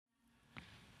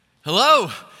Hello,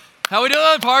 how we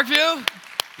doing, Parkview?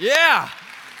 Yeah,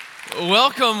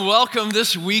 welcome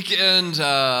this weekend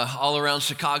all around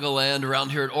Chicagoland, around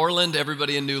here at Orland,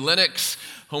 everybody in New Lenox,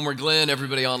 Homer Glen,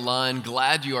 everybody online.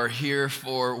 Glad you are here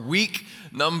for week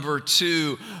number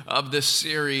 2 of this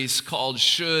series called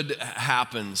Should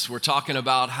Happens. We're talking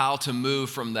about how to move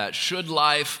from that should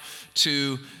life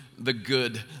to the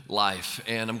good life.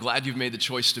 And I'm glad you've made the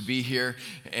choice to be here.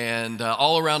 And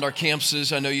all around our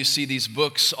campuses, I know you see these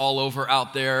books all over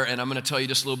out there, and I'm going to tell you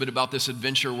just a little bit about this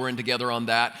adventure we're in together on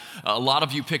that. A lot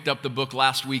of you picked up the book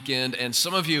last weekend, and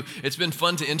some of you, it's been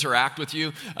fun to interact with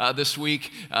you this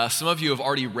week. Some of you have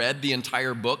already read the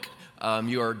entire book.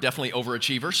 You are definitely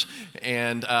overachievers,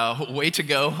 and way to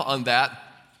go on that.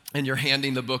 And you're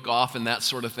handing the book off and that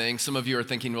sort of thing. Some of you are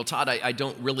thinking, well, Todd, I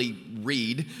don't really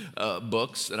read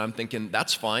books. And I'm thinking,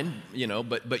 that's fine,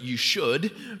 but you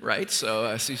should, right? So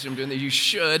I see some doing that. You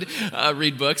should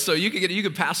read books. So you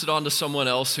could pass it on to someone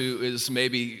else who is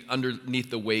maybe underneath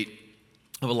the weight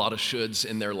of a lot of shoulds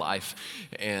in their life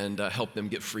and help them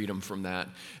get freedom from that.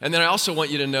 And then I also want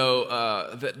you to know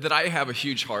that I have a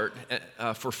huge heart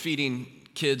for feeding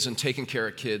kids and taking care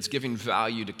of kids, giving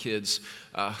value to kids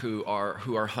who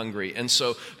are hungry. And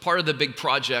so part of the big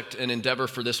project and endeavor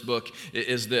for this book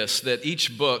is this, that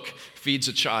each book feeds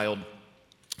a child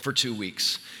for 2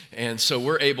 weeks. And so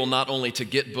we're able not only to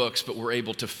get books, but we're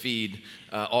able to feed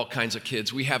all kinds of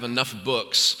kids. We have enough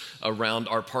books around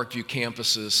our Parkview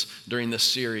campuses during this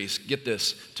series, get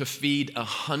this, to feed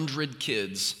 100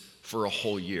 kids for a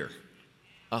whole year.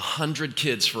 100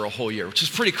 kids for a whole year, which is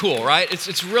pretty cool, right?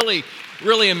 It's really,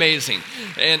 really amazing.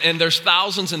 And there's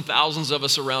thousands and thousands of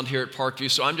us around here at Parkview,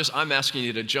 so I'm asking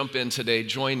you to jump in today,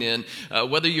 join in.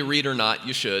 Whether you read or not,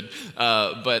 you should.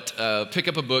 But pick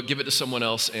up a book, give it to someone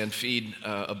else, and feed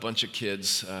a bunch of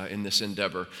kids in this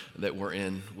endeavor that we're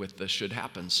in with the Should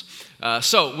Happens.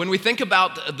 So when we think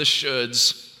about the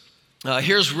shoulds,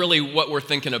 here's really what we're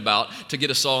thinking about to get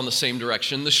us all in the same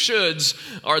direction. The shoulds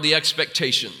are the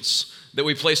expectations that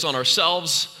we place on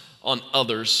ourselves, on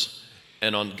others,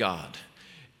 and on God.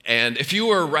 And if you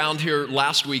were around here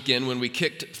last weekend when we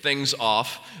kicked things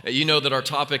off, you know that our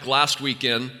topic last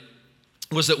weekend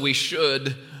was that we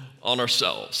should on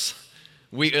ourselves.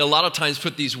 We a lot of times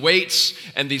put these weights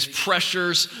and these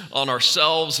pressures on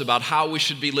ourselves about how we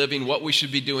should be living, what we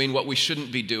should be doing, what we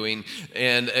shouldn't be doing.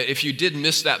 And if you did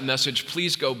miss that message,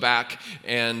 please go back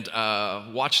and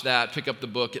watch that, pick up the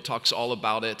book. It talks all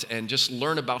about it, and just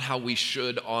learn about how we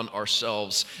should on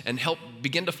ourselves and help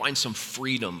begin to find some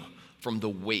freedom from the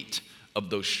weight of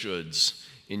those shoulds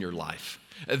in your life.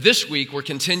 This week, we're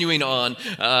continuing on,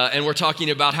 and we're talking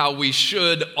about how we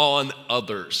should on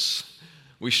others.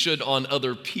 We should on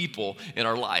other people in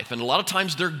our life. And a lot of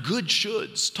times they're good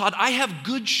shoulds. Todd, I have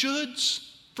good shoulds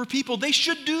for people. They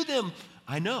should do them.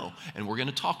 I know. And we're going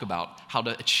to talk about how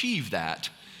to achieve that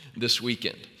this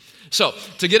weekend. So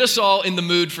to get us all in the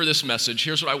mood for this message,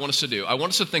 here's what I want us to do. I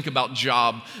want us to think about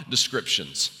job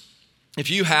descriptions. If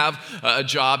you have a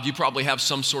job, you probably have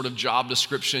some sort of job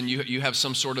description. You have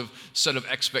some sort of set of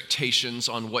expectations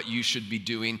on what you should be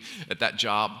doing at that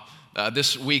job.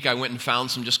 This week, I went and found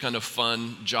some just kind of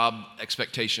fun job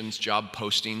expectations, job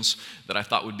postings that I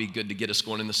thought would be good to get us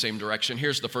going in the same direction.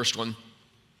 Here's the first one.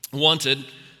 Wanted,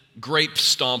 grape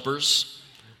stompers,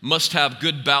 must have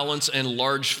good balance and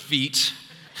large feet.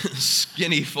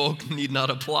 Skinny folk need not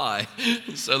apply.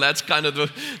 So that's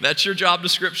that's your job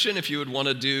description if you would want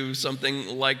to do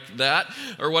something like that.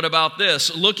 Or what about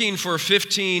this? Looking for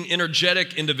 15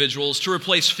 energetic individuals to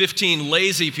replace 15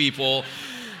 lazy people.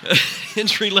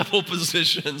 Entry-level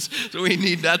positions. So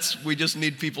we just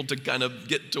need people to kind of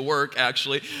get to work,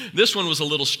 actually. This one was a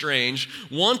little strange.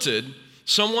 Wanted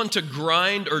someone to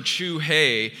grind or chew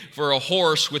hay for a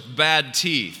horse with bad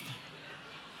teeth.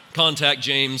 Contact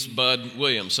James Bud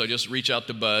Williams. So just reach out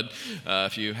to Bud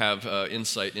if you have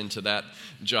insight into that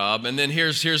job. And then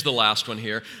here's the last one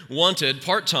here. Wanted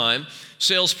part-time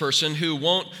salesperson who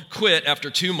won't quit after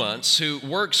 2 months, who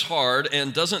works hard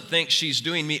and doesn't think she's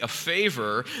doing me a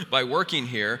favor by working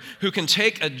here, who can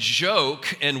take a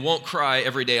joke and won't cry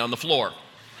every day on the floor.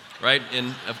 Right?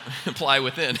 And apply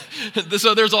within.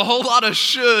 So there's a whole lot of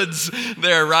shoulds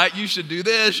there, right? You should do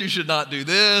this, you should not do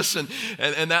this, and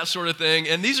that sort of thing.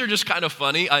 And these are just kind of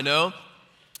funny, I know.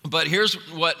 But here's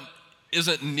what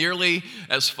isn't nearly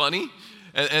as funny,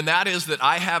 and that is that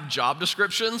I have job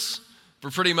descriptions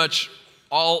for pretty much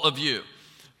all of you.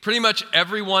 Pretty much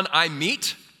everyone I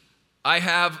meet, I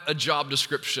have a job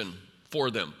description for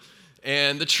them.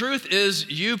 And the truth is,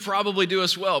 you probably do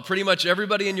as well. Pretty much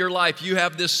everybody in your life, you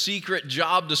have this secret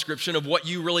job description of what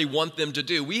you really want them to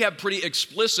do. We have pretty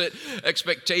explicit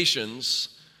expectations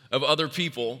of other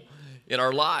people in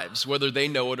our lives, whether they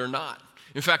know it or not.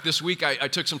 In fact, this week I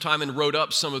took some time and wrote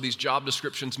up some of these job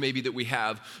descriptions maybe that we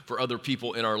have for other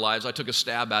people in our lives. I took a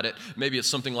stab at it. Maybe it's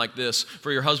something like this.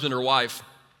 For your husband or wife,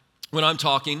 when I'm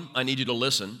talking, I need you to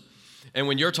listen. And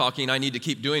when you're talking, I need to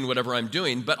keep doing whatever I'm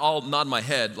doing, but I'll nod my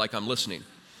head like I'm listening.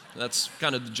 That's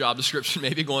kind of the job description,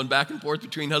 maybe going back and forth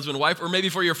between husband and wife, or maybe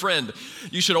for your friend.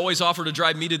 You should always offer to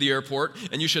drive me to the airport,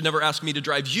 and you should never ask me to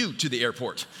drive you to the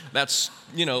airport. That's,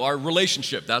 our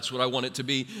relationship. That's what I want it to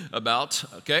be about,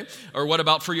 okay? Or what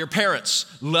about for your parents?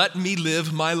 Let me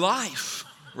live my life,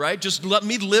 right? Just let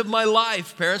me live my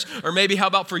life, parents. Or maybe how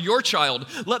about for your child?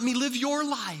 Let me live your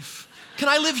life. Can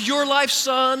I live your life,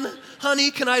 son? Honey,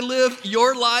 can I live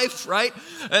your life, right?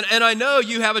 And I know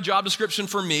you have a job description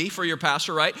for me, for your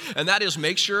pastor, right? And that is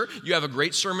make sure you have a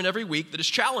great sermon every week that is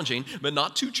challenging, but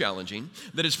not too challenging,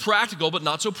 that is practical, but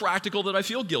not so practical that I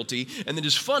feel guilty, and that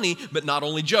is funny, but not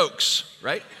only jokes,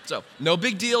 right? So no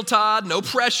big deal, Todd, no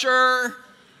pressure.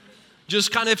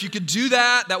 Just kind of, if you could do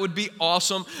that, that would be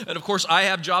awesome. And of course, I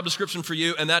have job description for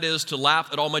you, and that is to laugh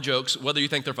at all my jokes, whether you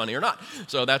think they're funny or not.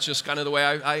 So that's just kind of the way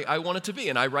I want it to be,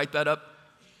 and I write that up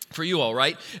for you all,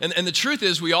 right? And the truth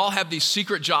is, we all have these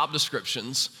secret job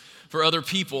descriptions for other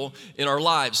people in our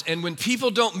lives. And when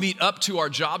people don't meet up to our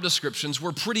job descriptions,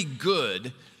 we're pretty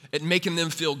good at making them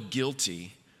feel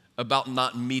guilty about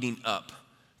not meeting up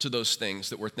to those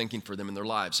things that we're thinking for them in their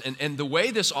lives. And the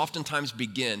way this oftentimes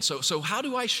begins, so how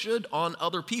do I should on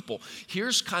other people?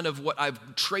 Here's kind of what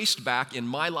I've traced back in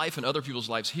my life and other people's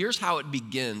lives. Here's how it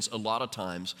begins a lot of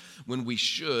times when we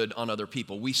should on other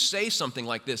people. We say something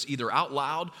like this, either out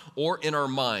loud or in our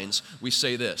minds. We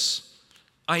say this: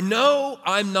 I know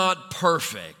I'm not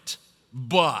perfect,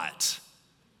 but,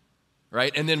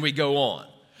 right? And then we go on.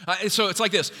 So it's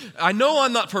like this: I know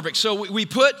I'm not perfect. So we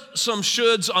put some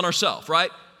shoulds on ourselves, right?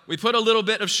 We put a little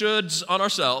bit of shoulds on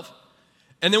ourselves,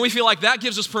 and then we feel like that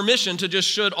gives us permission to just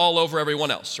should all over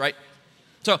everyone else, right?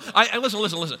 So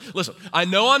listen. I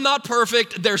know I'm not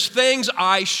perfect. There's things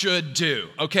I should do,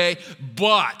 okay?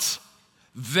 But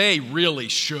they really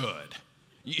should.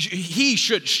 He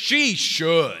should, she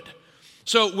should.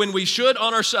 So when we should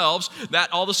on ourselves,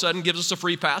 that all of a sudden gives us a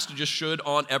free pass to just should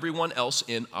on everyone else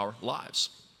in our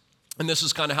lives. And this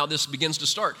is kind of how this begins to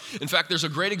start. In fact, there's a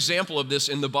great example of this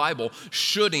in the Bible,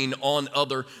 shoulding on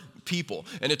other people.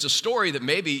 And it's a story that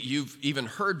maybe you've even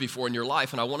heard before in your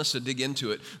life, and I want us to dig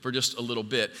into it for just a little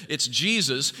bit. It's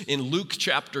Jesus in Luke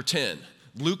chapter 10.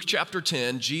 Luke chapter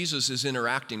 10, Jesus is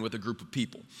interacting with a group of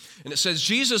people. And it says,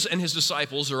 Jesus and his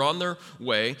disciples are on their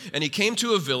way, and he came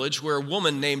to a village where a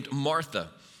woman named Martha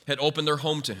had opened their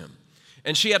home to him.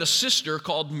 And she had a sister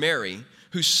called Mary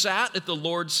who sat at the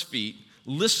Lord's feet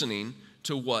listening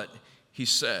to what he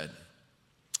said.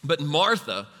 But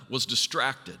Martha was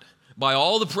distracted by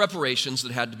all the preparations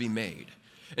that had to be made.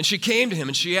 And she came to him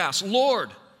and she asked, Lord,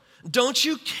 don't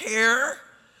you care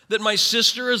that my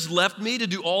sister has left me to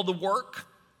do all the work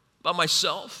by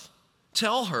myself?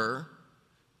 Tell her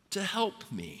to help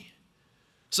me.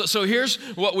 So here's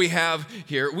what we have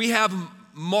here. We have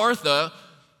Martha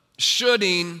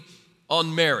shoulding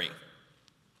on Mary.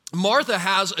 Martha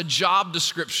has a job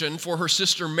description for her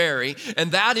sister Mary,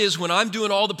 and that is, when I'm doing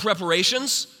all the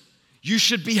preparations, you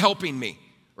should be helping me,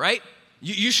 right?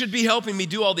 You should be helping me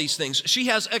do all these things. She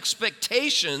has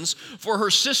expectations for her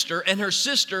sister, and her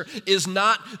sister is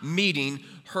not meeting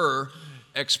her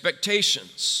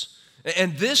expectations.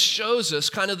 And this shows us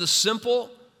kind of the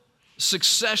simple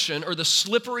succession, or the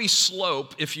slippery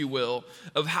slope, if you will,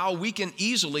 of how we can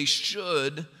easily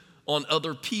should on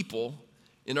other people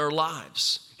in our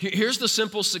lives. Here's the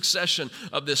simple succession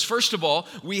of this. First of all,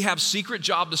 we have secret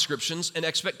job descriptions and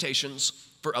expectations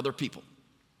for other people.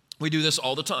 We do this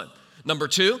all the time. Number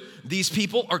two, these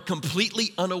people are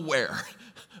completely unaware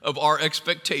of our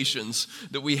expectations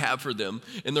that we have for them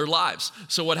in their lives.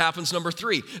 So what happens? Number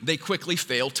three, they quickly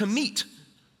fail to meet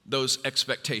those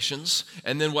expectations.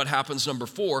 And then what happens? Number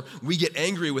four, we get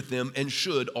angry with them and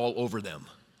should all over them,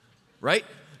 right?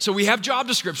 So we have job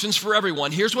descriptions for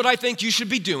everyone. Here's what I think you should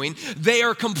be doing. They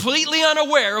are completely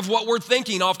unaware of what we're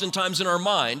thinking oftentimes in our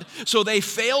mind, so they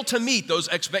fail to meet those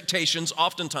expectations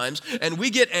oftentimes, and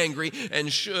we get angry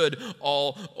and should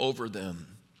all over them.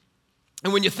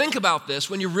 And when you think about this,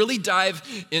 when you really dive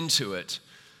into it,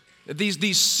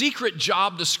 these secret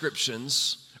job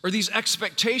descriptions, or these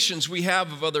expectations we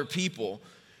have of other people,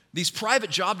 these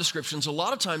private job descriptions, a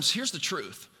lot of times, here's the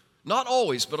truth, not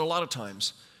always, but a lot of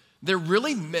times, they're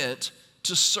really meant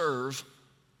to serve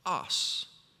us.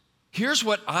 Here's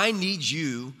what I need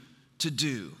you to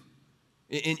do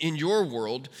in your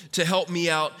world to help me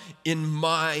out in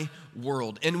my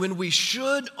world. And when we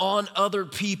should on other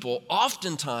people,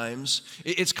 oftentimes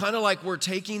it's kind of like we're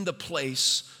taking the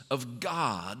place of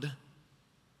God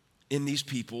in these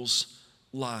people's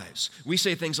lives. We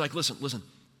say things like, listen,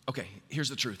 okay, here's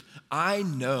the truth. I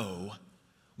know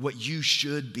what you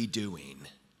should be doing.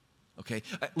 Okay,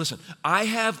 listen, I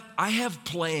have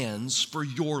plans for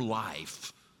your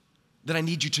life that I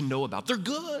need you to know about. They're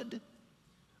good,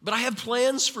 but I have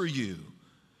plans for you.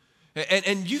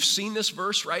 And you've seen this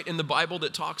verse, right, in the Bible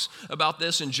that talks about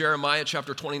this in Jeremiah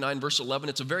chapter 29, verse 11.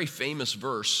 It's a very famous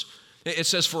verse. It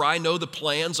says, "For I know the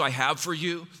plans I have for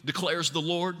you, declares the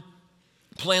Lord.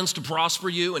 Plans to prosper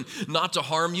you and not to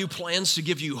harm you, plans to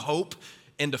give you hope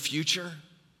and a future."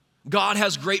 God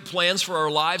has great plans for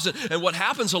our lives. And what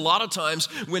happens a lot of times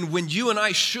when you and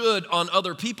I should on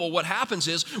other people, what happens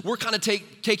is we're kind of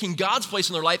taking God's place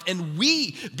in their life and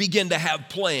we begin to have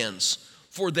plans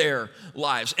for their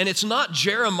lives. And it's not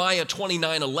Jeremiah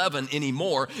 29:11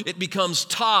 anymore. It becomes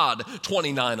Todd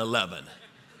 29:11,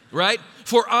 right?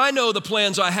 "For I know the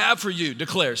plans I have for you,"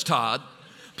 declares Todd.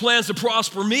 "Plans to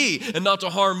prosper me and not to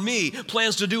harm me.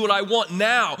 Plans to do what I want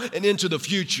now and into the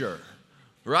future."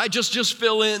 Right? Just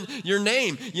fill in your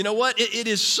name. You know what? It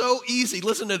is so easy.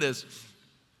 Listen to this.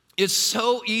 It's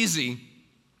so easy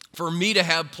for me to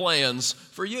have plans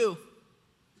for you.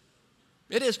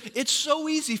 It is. It's so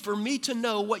easy for me to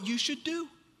know what you should do.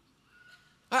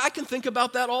 I can think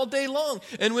about that all day long.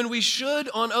 And when we should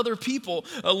on other people,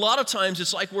 a lot of times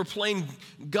it's like we're playing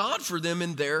God for them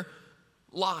in their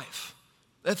life.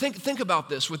 Think about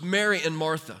this with Mary and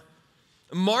Martha.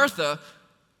 Martha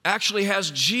actually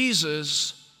has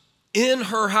Jesus in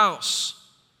her house.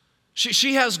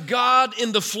 She has God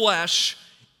in the flesh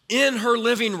in her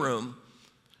living room,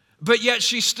 but yet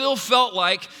she still felt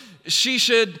like she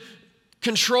should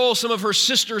control some of her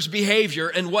sister's behavior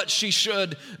and what she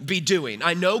should be doing.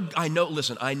 I know,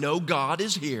 listen, I know God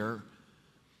is here,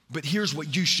 but here's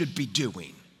what you should be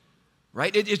doing.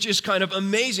 Right? It's just kind of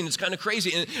amazing. It's kind of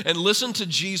crazy. And listen to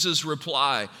Jesus'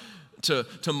 reply to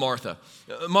Martha.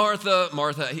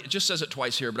 Martha, he just says it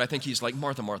twice here, but I think he's like,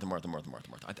 Martha.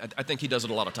 I think he does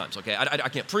it a lot of times, okay? I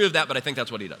can't prove that, but I think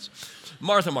that's what he does.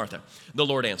 Martha, the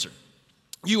Lord answered,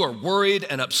 "You are worried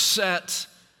and upset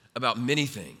about many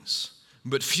things,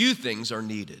 but few things are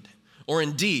needed, or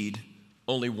indeed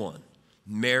only one.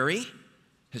 Mary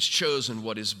has chosen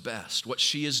what is best." What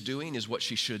she is doing is what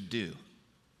she should do.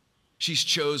 She's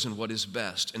chosen what is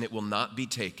best, and it will not be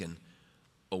taken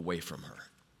away from her.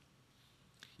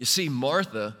 You see,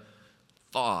 Martha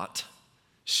thought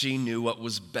she knew what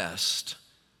was best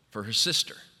for her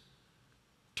sister.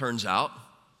 Turns out,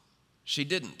 she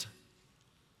didn't.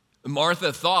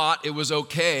 Martha thought it was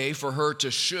okay for her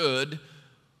to should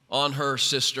on her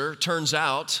sister. Turns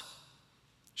out,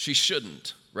 she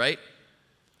shouldn't, right?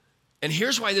 And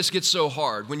here's why this gets so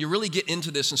hard. When you really get into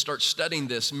this and start studying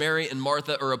this, Mary and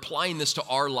Martha are applying this to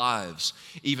our lives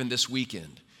even this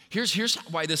weekend. Here's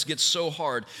why this gets so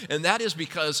hard, and that is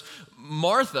because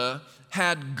Martha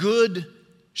had good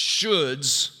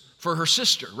shoulds for her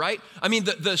sister, right? I mean,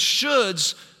 the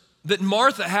shoulds that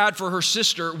Martha had for her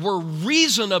sister were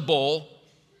reasonable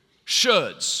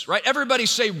shoulds, right? Everybody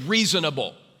say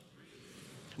reasonable.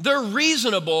 They're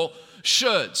reasonable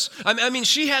shoulds. I mean,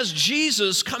 she has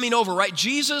Jesus coming over, right?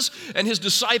 Jesus and his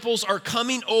disciples are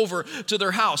coming over to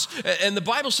their house. And the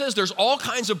Bible says there's all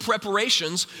kinds of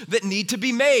preparations that need to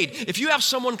be made. If you have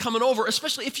someone coming over,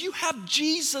 especially if you have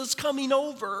Jesus coming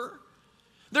over,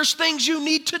 there's things you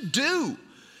need to do.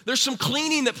 There's some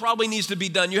cleaning that probably needs to be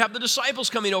done. You have the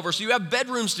disciples coming over, so you have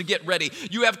bedrooms to get ready.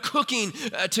 You have cooking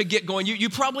to get going. You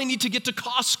probably need to get to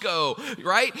Costco,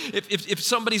 right?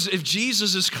 If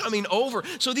Jesus is coming over.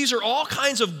 So these are all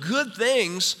kinds of good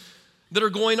things that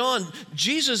are going on.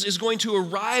 Jesus is going to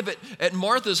arrive at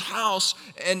Martha's house,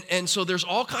 and so there's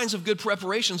all kinds of good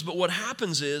preparations. But what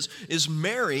happens is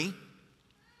Mary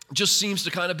just seems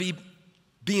to kind of be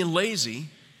being lazy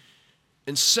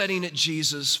and sitting at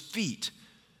Jesus' feet.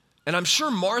 And I'm sure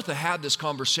Martha had this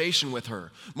conversation with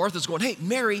her. Martha's going, "Hey,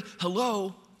 Mary,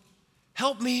 hello,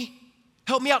 help me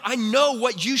out. I know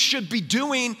what you should be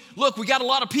doing. Look, we got a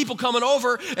lot of people coming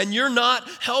over and you're not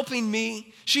helping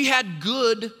me." She had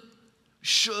good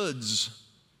shoulds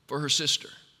for her sister.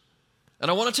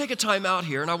 And I want to take a time out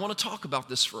here and I want to talk about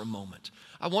this for a moment.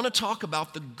 I want to talk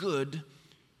about the good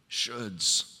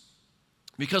shoulds.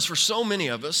 Because for so many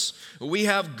of us, we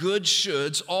have good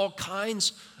shoulds, all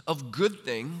kinds of good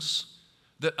things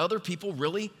that other people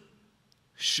really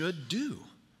should do,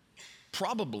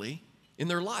 probably in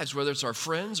their lives, whether it's our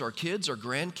friends, our kids, our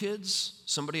grandkids,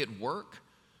 somebody at work.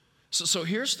 So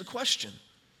here's the question.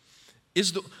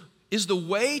 is the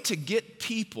way to get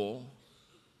people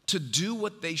to do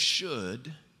what they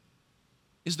should,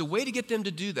 is the way to get them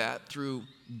to do that through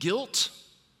guilt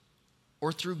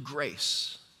or through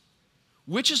grace?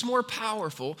 Which is more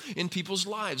powerful in people's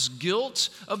lives, guilt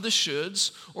of the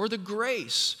shoulds or the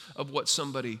grace of what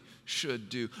somebody should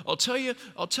do? I'll tell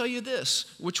you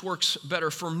this, which works better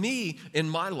for me in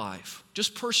my life,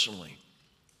 just personally.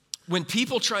 When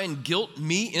people try and guilt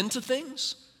me into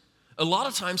things, a lot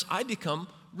of times I become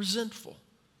resentful.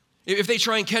 If they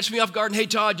try and catch me off guard and, hey,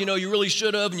 Todd, you really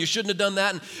should have and you shouldn't have done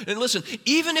that. And listen,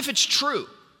 even if it's true,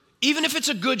 even if it's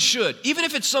a good should, even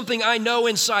if it's something I know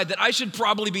inside that I should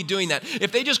probably be doing that,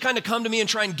 if they just kind of come to me and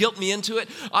try and guilt me into it,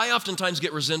 I oftentimes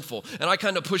get resentful and I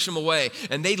kind of push them away,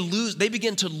 and they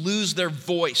begin to lose their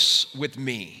voice with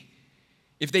me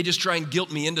if they just try and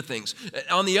guilt me into things.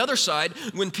 On the other side,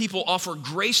 when people offer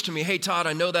grace to me, hey, Todd,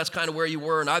 I know that's kind of where you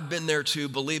were, and I've been there too.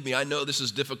 Believe me, I know this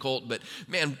is difficult, but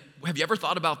man, have you ever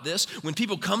thought about this? When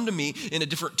people come to me in a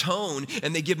different tone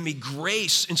and they give me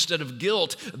grace instead of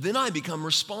guilt, then I become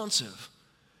responsive.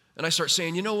 And I start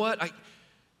saying, you know what?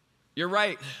 You're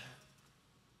right.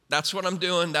 That's what I'm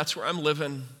doing. That's where I'm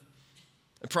living.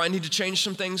 I probably need to change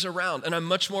some things around. And I'm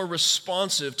much more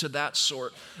responsive to that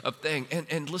sort of thing.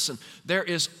 And listen, there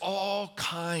is all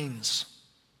kinds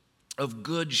of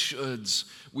good shoulds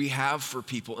we have for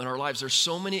people in our lives. There's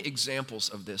so many examples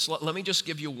of this. Let me just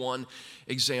give you one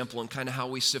example and kind of how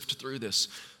we sift through this.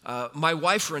 My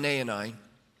wife, Renee, and I,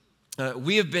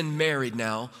 we have been married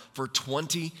now for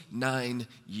 29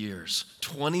 years.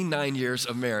 29 years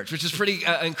of marriage, which is pretty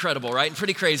incredible, right? And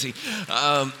pretty crazy.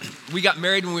 We got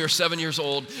married when we were 7 years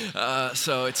old,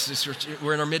 so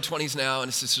we're in our mid-20s now, and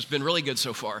it's just been really good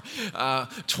so far.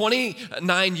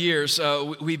 29 years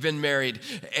we've been married,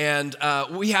 and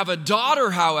we have a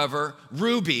daughter, however,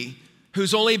 Ruby,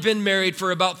 who's only been married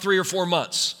for about 3 or 4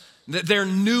 months. They're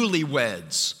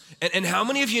newlyweds. And how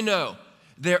many of you know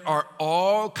there are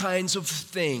all kinds of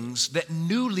things that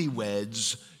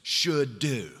newlyweds should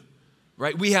do,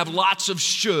 right? We have lots of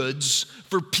shoulds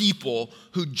for people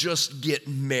who just get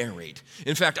married.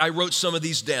 In fact, I wrote some of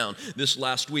these down this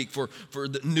last week for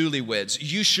the newlyweds.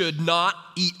 You should not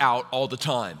eat out all the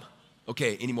time,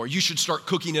 anymore. You should start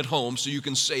cooking at home so you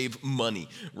can save money,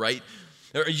 right?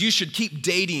 Or you should keep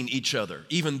dating each other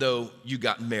even though you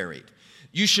got married.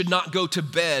 You should not go to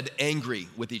bed angry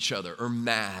with each other or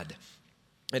mad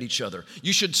at each other.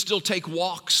 You should still take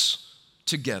walks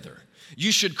together.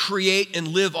 You should create and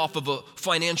live off of a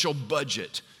financial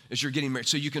budget as you're getting married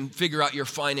so you can figure out your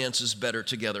finances better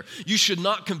together. You should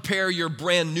not compare your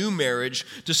brand new marriage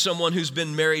to someone who's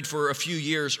been married for a few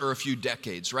years or a few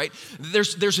decades, right?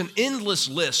 There's an endless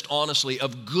list, honestly,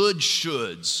 of good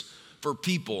shoulds for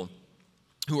people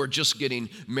who are just getting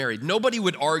married. Nobody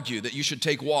would argue that you should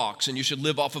take walks and you should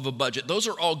live off of a budget. Those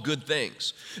are all good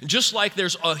things. Just like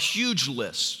there's a huge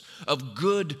list of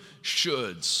good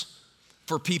shoulds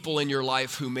for people in your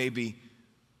life who maybe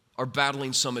are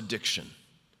battling some addiction.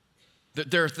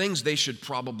 There are things they should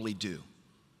probably do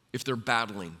if they're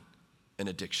battling an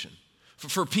addiction.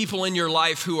 For people in your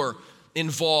life who are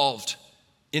involved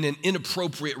in an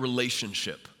inappropriate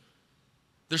relationship,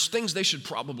 there's things they should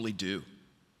probably do.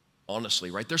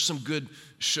 Honestly, right? There's some good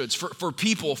shoulds. For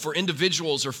people, for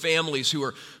individuals or families who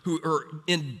are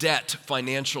in debt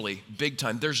financially, big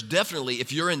time, there's definitely,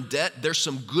 if you're in debt, there's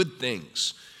some good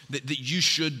things that you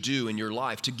should do in your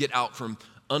life to get out from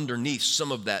underneath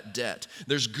some of that debt.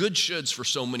 There's good shoulds for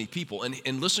so many people.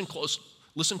 And listen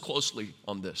closely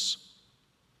on this.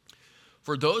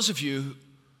 For those of you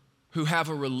who have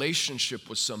a relationship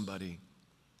with somebody,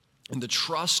 and the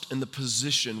trust and the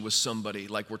position with somebody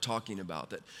like we're talking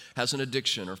about that has an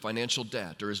addiction or financial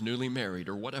debt or is newly married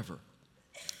or whatever,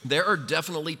 there are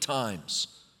definitely times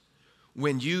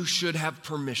when you should have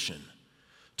permission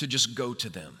to just go to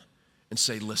them and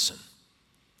say, listen,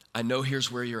 I know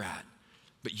here's where you're at,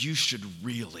 but you should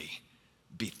really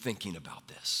be thinking about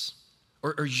this.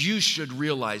 Or you should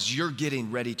realize you're getting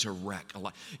ready to wreck a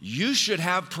lot. You should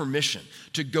have permission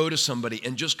to go to somebody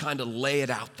and just kind of lay it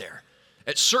out there.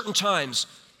 At certain times,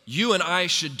 you and I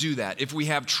should do that if we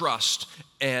have trust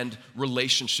and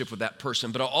relationship with that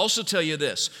person. But I'll also tell you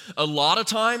this, a lot of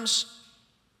times,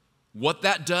 what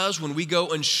that does when we go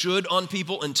and should on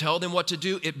people and tell them what to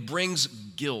do, it brings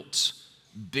guilt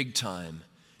big time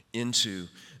into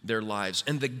their lives.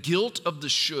 And the guilt of the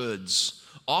shoulds,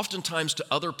 oftentimes to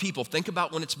other people, think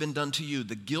about when it's been done to you,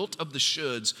 the guilt of the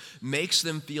shoulds makes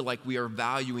them feel like we are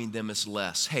valuing them as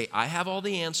less. Hey, I have all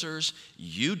the answers,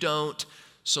 you don't,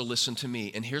 so listen to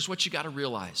me. And here's what you got to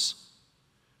realize.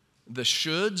 The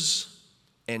shoulds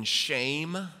and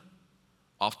shame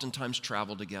oftentimes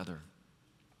travel together.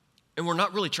 And we're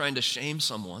not really trying to shame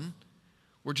someone.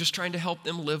 We're just trying to help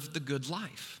them live the good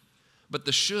life. But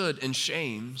the should and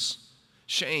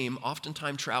shame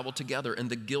oftentimes travel together, and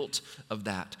the guilt of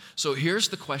that. So here's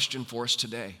the question for us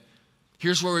today.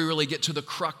 Here's where we really get to the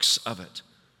crux of it.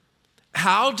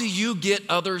 How do you get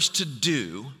others to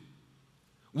do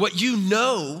what you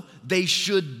know they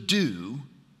should do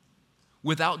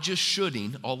without just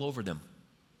shoulding all over them?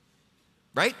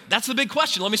 Right? That's the big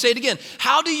question. Let me say it again.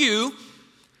 How do you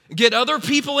get other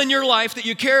people in your life that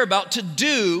you care about to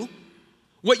do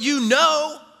what you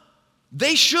know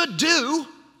they should do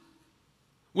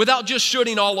without just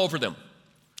shoulding all over them?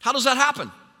 How does that happen?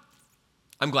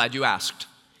 I'm glad you asked,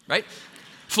 right?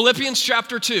 Philippians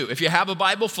chapter 2. If you have a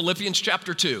Bible, Philippians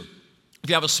chapter 2. If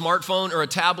you have a smartphone or a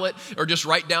tablet, or just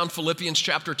write down Philippians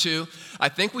chapter 2, I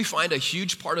think we find a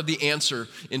huge part of the answer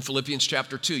in Philippians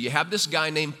chapter 2. You have this guy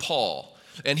named Paul,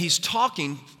 and he's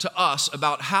talking to us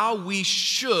about how we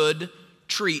should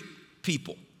treat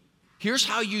people. Here's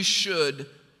how you should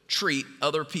treat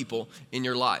other people in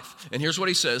your life. And here's what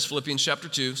he says, Philippians chapter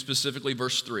 2, specifically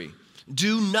verse 3.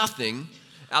 Do nothing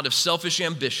out of selfish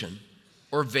ambition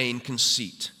or vain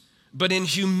conceit, but in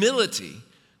humility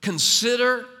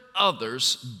consider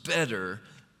others better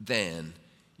than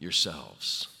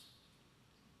yourselves.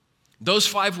 Those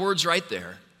 5 words right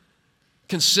there,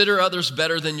 consider others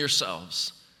better than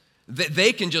yourselves,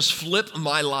 they can just flip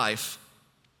my life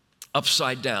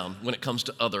upside down when it comes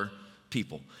to other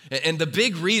people. And the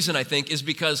big reason, I think, is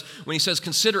because when he says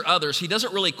consider others, he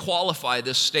doesn't really qualify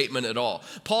this statement at all.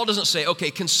 Paul doesn't say,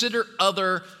 okay, consider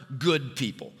other good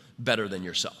people better than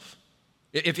yourself.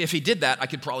 If he did that, I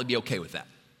could probably be okay with that.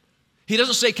 He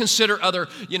doesn't say consider other,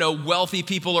 wealthy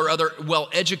people or other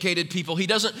well-educated people. He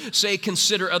doesn't say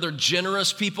consider other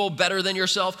generous people better than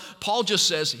yourself. Paul just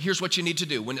says, here's what you need to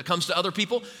do. When it comes to other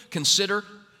people, consider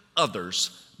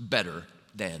others better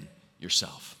than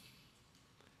yourself.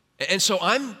 And so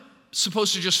I'm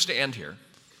supposed to just stand here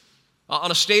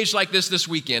on a stage like this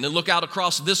weekend and look out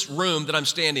across this room that I'm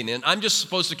standing in. I'm just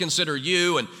supposed to consider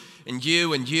you and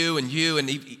you and you and you and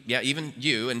even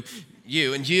you and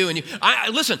you and you and you.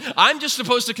 Listen, I'm just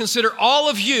supposed to consider all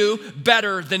of you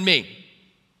better than me,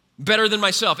 better than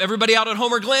myself. Everybody out at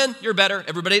Homer Glen, you're better.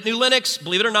 Everybody at New Lenox,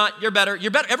 believe it or not, you're better.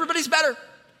 You're better. Everybody's better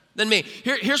than me.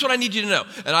 Here's what I need you to know,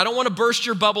 and I don't want to burst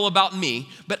your bubble about me,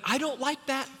 but I don't like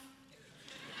that.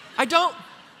 I don't.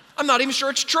 I'm not even sure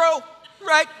it's true,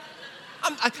 right?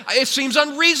 It seems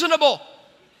unreasonable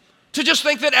to just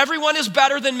think that everyone is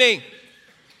better than me.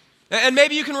 And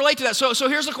maybe you can relate to that. So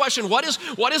here's the question. What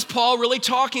is Paul really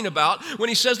talking about when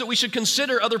he says that we should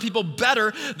consider other people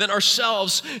better than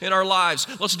ourselves in our lives?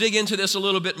 Let's dig into this a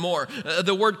little bit more.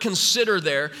 The word consider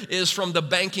there is from the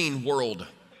banking world,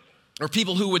 or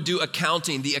people who would do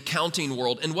accounting, the accounting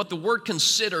world. And what the word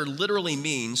consider literally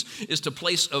means is to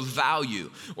place a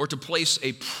value or to place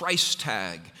a price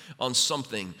tag on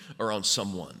something or on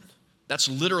someone. That's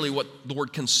literally what the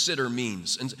word consider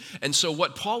means. And so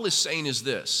what Paul is saying is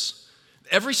this.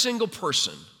 Every single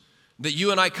person that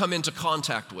you and I come into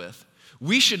contact with,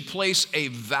 we should place a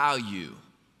value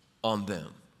on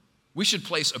them. We should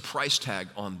place a price tag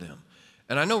on them.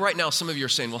 And I know right now some of you are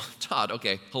saying, well, Todd,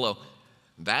 okay, hello,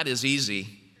 that is easy.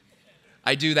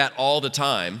 I do that all the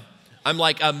time. I'm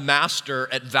like a master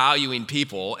at valuing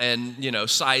people and,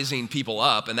 sizing people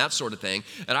up and that sort of thing.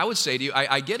 And I would say to you,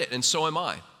 I get it, and so am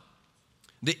I.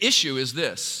 The issue is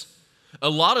this. A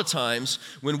lot of times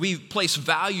when we place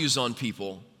values on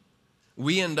people,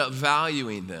 we end up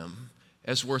valuing them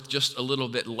as worth just a little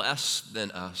bit less than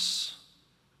us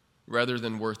rather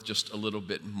than worth just a little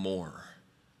bit more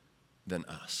than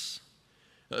us.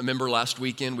 Remember last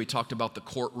weekend we talked about the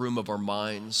courtroom of our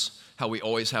minds, how we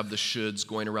always have the shoulds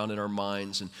going around in our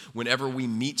minds. And whenever we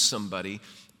meet somebody,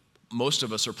 most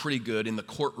of us are pretty good in the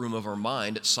courtroom of our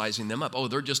mind at sizing them up. Oh,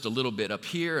 they're just a little bit up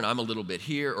here and I'm a little bit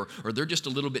here, or they're just a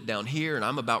little bit down here and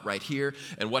I'm about right here.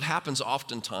 And what happens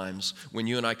oftentimes when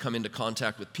you and I come into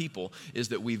contact with people is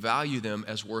that we value them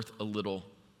as worth a little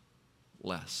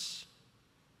less.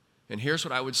 And here's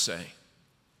what I would say.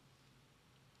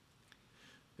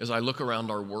 As I look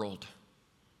around our world,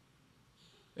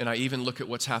 and I even look at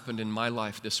what's happened in my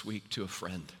life this week to a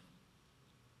friend,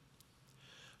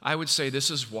 I would say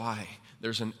this is why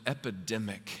there's an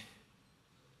epidemic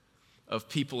of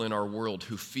people in our world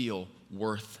who feel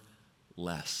worth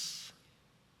less.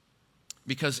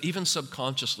 Because even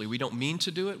subconsciously, we don't mean to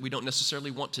do it, we don't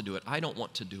necessarily want to do it, I don't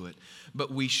want to do it,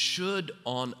 but we should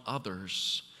on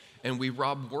others, and we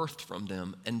rob worth from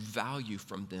them and value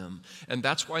from them. And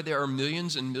that's why there are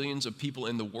millions and millions of people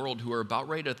in the world who are about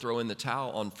ready to throw in the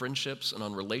towel on friendships and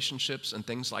on relationships and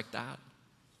things like that.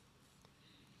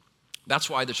 That's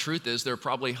why the truth is there are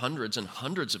probably hundreds and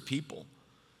hundreds of people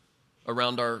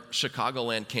around our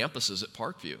Chicagoland campuses at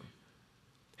Parkview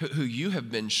who you have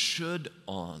been should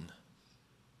on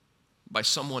by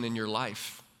someone in your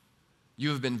life. You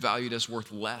have been valued as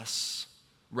worth less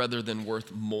rather than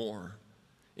worth more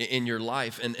in your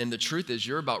life. And the truth is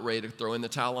you're about ready to throw in the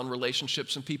towel on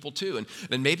relationships and people too. And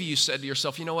then maybe you said to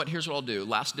yourself, you know what, here's what I'll do.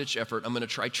 Last ditch effort, I'm going to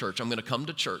try church. I'm going to come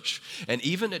to church. And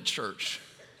even at church,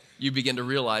 you begin to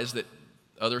realize that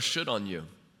others should on you.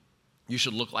 You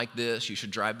should look like this. You should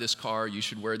drive this car. You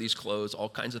should wear these clothes, all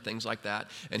kinds of things like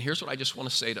that. And here's what I just want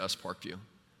to say to us, Parkview.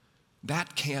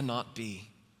 That cannot be.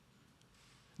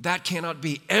 That cannot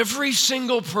be. Every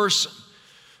single person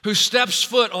who steps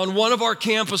foot on one of our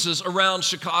campuses around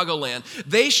Chicagoland,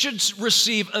 they should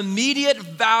receive immediate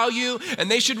value and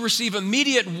they should receive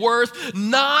immediate worth,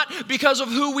 not because of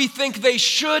who we think they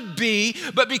should be,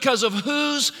 but because of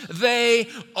whose they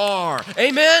are.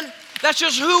 Amen? That's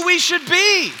just who we should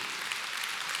be.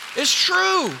 It's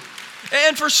true.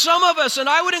 And for some of us, and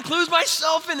I would include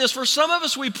myself in this, for some of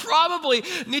us, we probably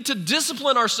need to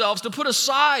discipline ourselves to put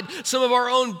aside some of our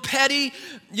own petty,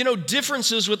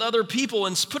 differences with other people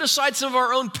and put aside some of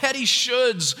our own petty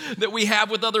shoulds that we have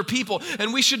with other people.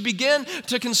 And we should begin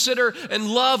to consider and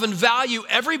love and value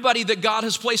everybody that God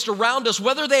has placed around us,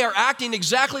 whether they are acting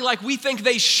exactly like we think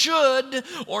they should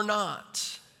or not.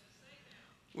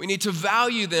 We need to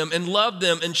value them and love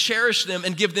them and cherish them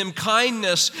and give them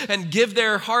kindness and give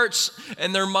their hearts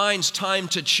and their minds time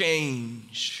to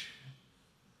change.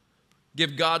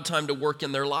 Give God time to work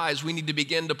in their lives. We need to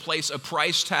begin to place a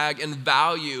price tag and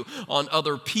value on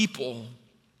other people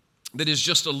that is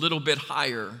just a little bit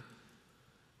higher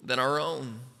than our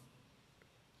own.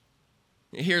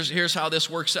 Here's how this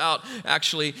works out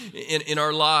actually in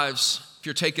our lives. If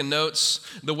you're taking notes,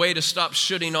 the way to stop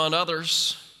shooting on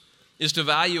others is to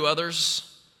value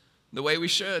others the way we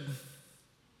should.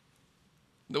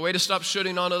 The way to stop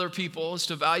shooting on other people is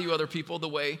to value other people the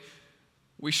way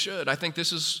we should. I think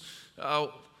this is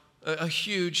a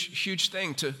huge, huge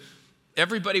thing to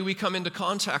everybody we come into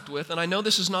contact with. And I know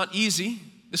this is not easy.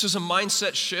 This is a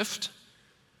mindset shift.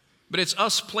 But it's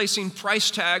us placing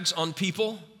price tags on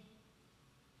people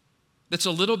that's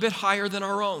a little bit higher than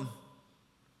our own.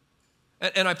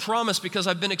 And I promise, because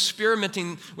I've been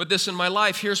experimenting with this in my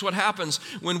life, here's what happens.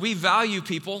 When we value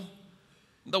people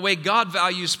the way God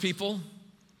values people,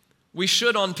 we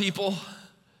should on people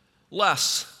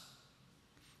less.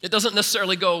 It doesn't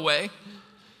necessarily go away.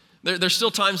 There's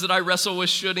still times that I wrestle with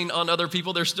shoulding on other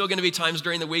people. There's still going to be times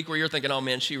during the week where you're thinking, oh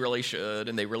man, she really should,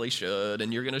 and they really should,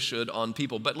 and you're going to should on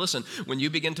people. But listen, when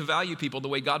you begin to value people the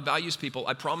way God values people,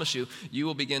 I promise you, you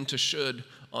will begin to should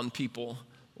on people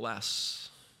less.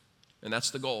 And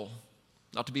that's the goal.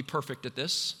 Not to be perfect at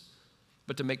this,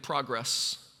 but to make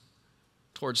progress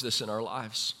towards this in our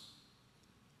lives.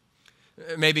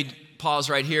 Maybe pause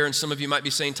right here, and some of you might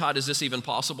be saying, Todd, is this even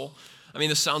possible? I mean,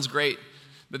 this sounds great,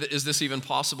 but is this even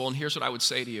possible? And here's what I would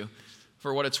say to you,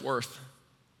 for what it's worth.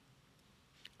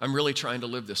 I'm really trying to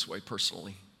live this way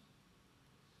personally.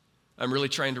 I'm really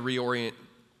trying to reorient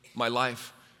my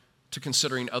life to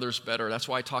considering others better. That's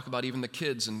why I talk about even the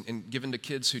kids and giving to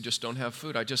kids who just don't have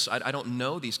food. I don't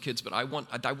know these kids, but I want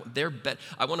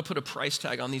to put a price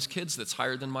tag on these kids that's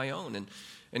higher than my own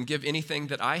and give anything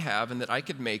that I have and that I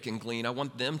could make and glean. I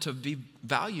want them to be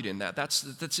valued in that. That's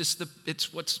just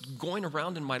it's what's going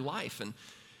around in my life, and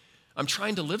I'm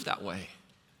trying to live that way.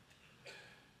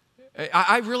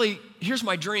 Here's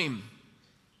my dream.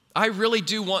 I really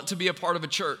do want to be a part of a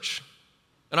church,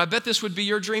 and I bet this would be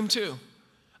your dream too.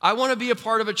 I want to be a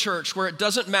part of a church where it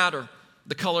doesn't matter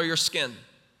the color of your skin.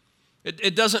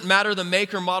 It doesn't matter the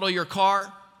make or model of your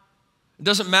car. It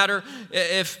doesn't matter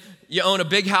if you own a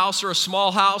big house or a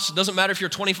small house. It doesn't matter if you're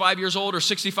 25 years old or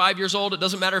 65 years old. It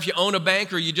doesn't matter if you own a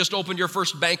bank or you just opened your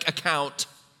first bank account.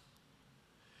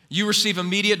 You receive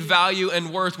immediate value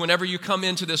and worth whenever you come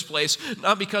into this place,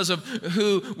 not because of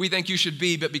who we think you should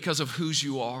be, but because of whose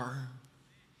you are.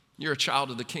 You're a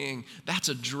child of the King. That's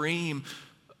a dream,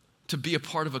 to be a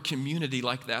part of a community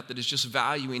like that is just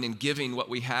valuing and giving what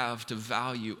we have to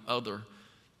value other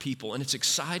people. And it's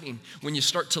exciting when you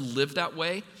start to live that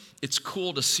way. It's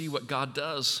cool to see what God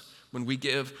does when we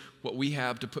give what we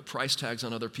have to put price tags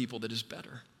on other people that is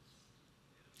better.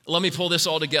 Let me pull this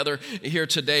all together here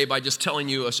today by just telling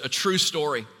you a true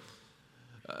story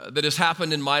that has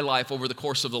happened in my life over the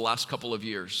course of the last couple of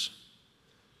years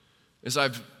as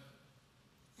I've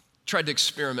tried to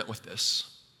experiment with this.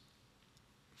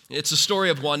 It's the story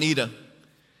of Juanita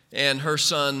and her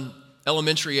son,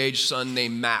 elementary age son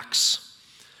named Max.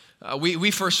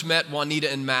 We first met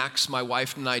Juanita and Max, my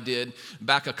wife and I did,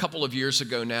 back a couple of years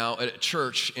ago now at a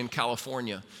church in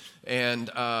California. And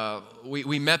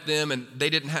we met them, and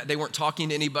they weren't talking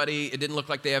to anybody. It didn't look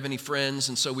like they have any friends,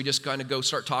 and so we just kind of go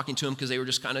start talking to them because they were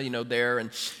just kind of there.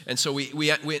 And so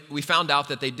we found out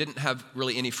that they didn't have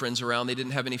really any friends around. They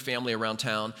didn't have any family around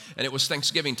town, and it was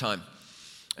Thanksgiving time.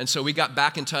 And so we got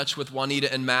back in touch with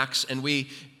Juanita and Max, and we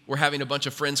were having a bunch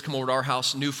of friends come over to our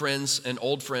house, new friends and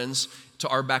old friends, to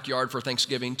our backyard for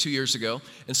Thanksgiving 2 years ago.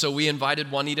 And so we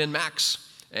invited Juanita and Max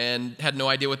and had no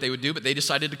idea what they would do, but they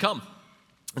decided to come.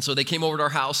 And so they came over to our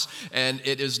house, and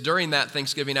it is during that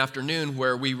Thanksgiving afternoon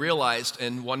where we realized,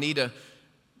 and Juanita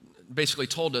basically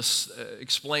told us,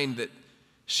 explained that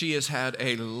she has had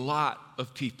a lot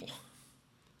of people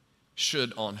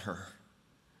should on her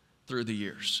through the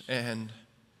years. And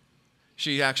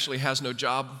she actually has no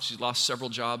job. She's lost several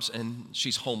jobs, and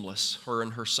she's homeless. Her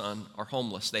and her son are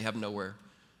homeless. They have nowhere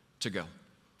to go.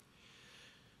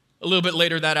 A little bit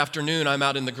later that afternoon, I'm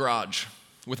out in the garage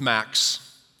with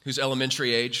Max, who's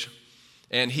elementary age,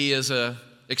 and he is a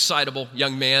excitable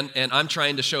young man, and I'm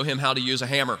trying to show him how to use a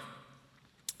hammer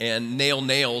and nail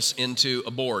nails into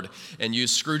a board and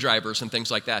use screwdrivers and things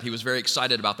like that. He was very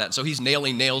excited about that. So he's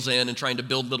nailing nails in and trying to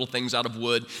build little things out of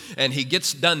wood, and he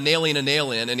gets done nailing a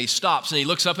nail in, and he stops, and he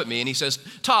looks up at me, and he says,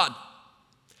 "Todd,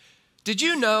 did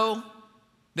you know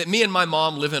that me and my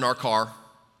mom live in our car?"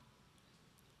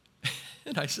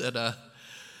 And I said,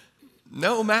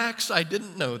 "No, Max, I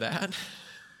didn't know that."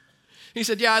 He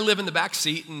said, "Yeah, I live in the back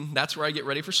seat, and that's where I get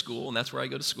ready for school, and that's where I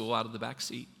go to school, out of the back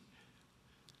seat."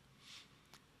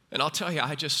 And I'll tell you,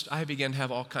 I began to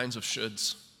have all kinds of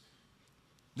shoulds.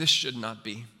 This should not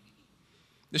be.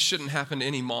 This shouldn't happen to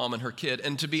any mom and her kid.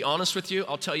 And to be honest with you,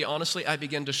 I'll tell you honestly, I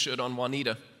began to should on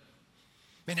Juanita.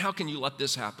 Man, how can you let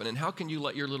this happen? And how can you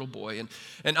let your little boy?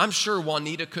 And I'm sure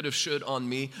Juanita could have should on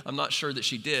me. I'm not sure that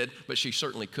she did, but she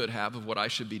certainly could have, of what I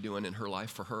should be doing in her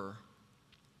life for her.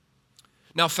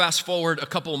 Now, fast forward a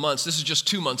couple of months. This is just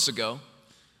 2 months ago.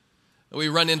 We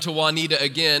run into Juanita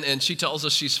again, and she tells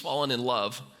us she's fallen in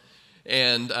love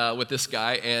and with this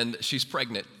guy, and she's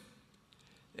pregnant,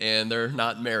 and they're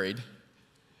not married.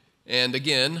 And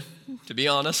again, to be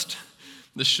honest,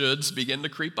 the shoulds begin to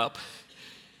creep up.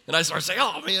 And I start saying,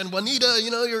 "Oh man, Juanita,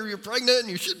 you're pregnant and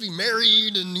you should be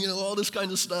married," and all this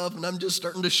kind of stuff. And I'm just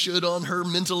starting to should on her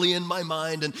mentally in my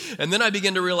mind. And then I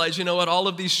begin to realize, all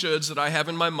of these shoulds that I have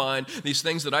in my mind, these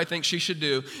things that I think she should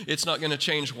do, it's not going to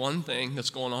change one thing that's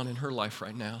going on in her life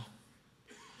right now.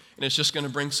 And it's just going to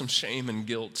bring some shame and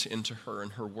guilt into her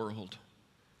and her world.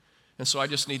 And so I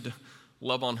just need to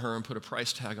love on her and put a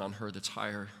price tag on her that's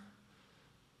higher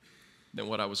than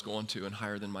what I was going to and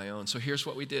higher than my own. So here's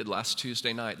what we did last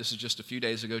Tuesday night. This is just a few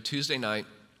days ago. Tuesday night,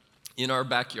 in our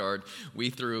backyard, we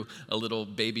threw a little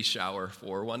baby shower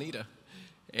for Juanita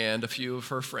and a few of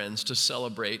her friends to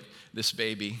celebrate this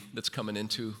baby that's coming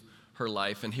into her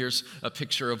life. And here's a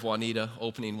picture of Juanita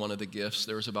opening one of the gifts.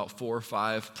 There was about 4 or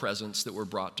 5 presents that were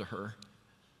brought to her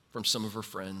from some of her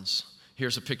friends.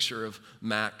 Here's a picture of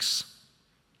Max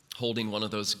holding one of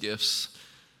those gifts.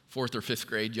 4th or 5th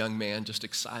grade young man, just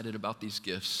excited about these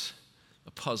gifts,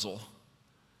 a puzzle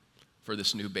for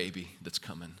this new baby that's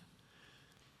coming.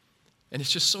 And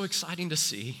it's just so exciting to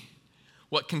see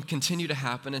what can continue to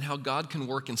happen and how God can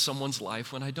work in someone's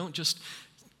life when I don't just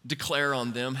declare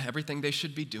on them everything they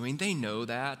should be doing. They know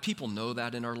that. People know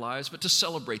that in our lives, but to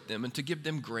celebrate them and to give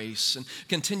them grace and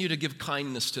continue to give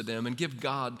kindness to them and give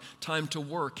God time to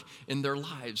work in their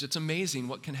lives. It's amazing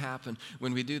what can happen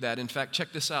when we do that. In fact,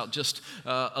 check this out. Just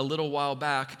a little while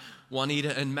back,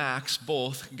 Juanita and Max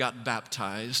both got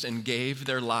baptized and gave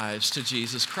their lives to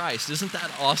Jesus Christ. Isn't that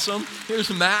awesome?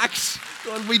 Here's Max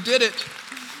going, "We did it."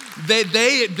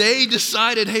 They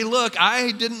decided, "Hey, look,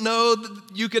 I didn't know that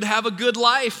you could have a good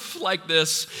life like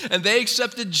this." And they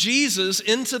accepted Jesus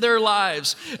into their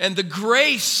lives. And the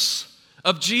grace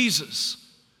of Jesus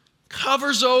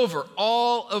covers over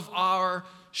all of our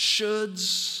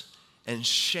shoulds and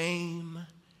shame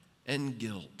and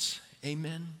guilt.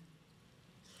 Amen?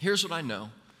 Here's what I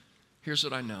know.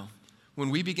 When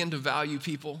we begin to value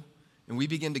people and we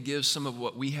begin to give some of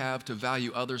what we have to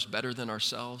value others better than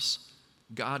ourselves,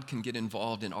 God can get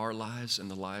involved in our lives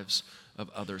and the lives of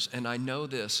others. And I know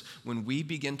this, when we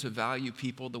begin to value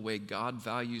people the way God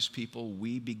values people,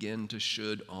 we begin to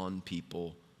should on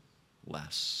people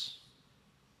less.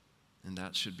 And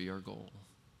that should be our goal.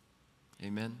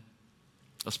 Amen?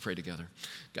 Let's pray together.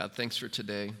 God, thanks for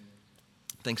today.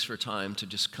 Thanks for time to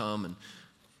just come and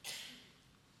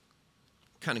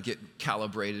kind of get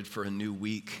calibrated for a new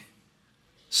week.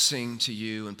 Sing to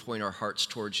you and point our hearts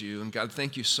towards you. And God,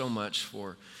 thank you so much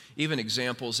for even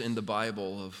examples in the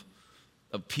Bible of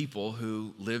of people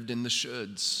who lived in the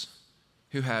shoulds,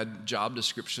 who had job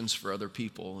descriptions for other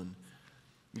people. And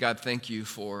God, thank you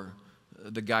for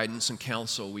the guidance and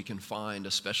counsel we can find,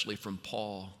 especially from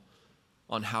Paul,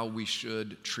 on how we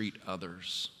should treat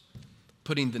others,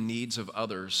 putting the needs of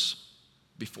others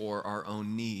before our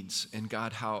own needs. And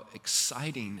God, how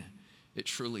exciting it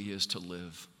truly is to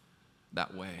live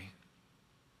that way.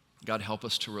 God, help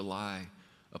us to rely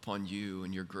upon you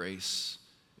and your grace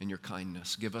and your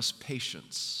kindness. Give us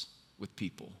patience with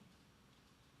people.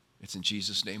 It's in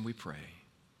Jesus' name we pray.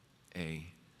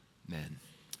 Amen.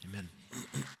 Amen.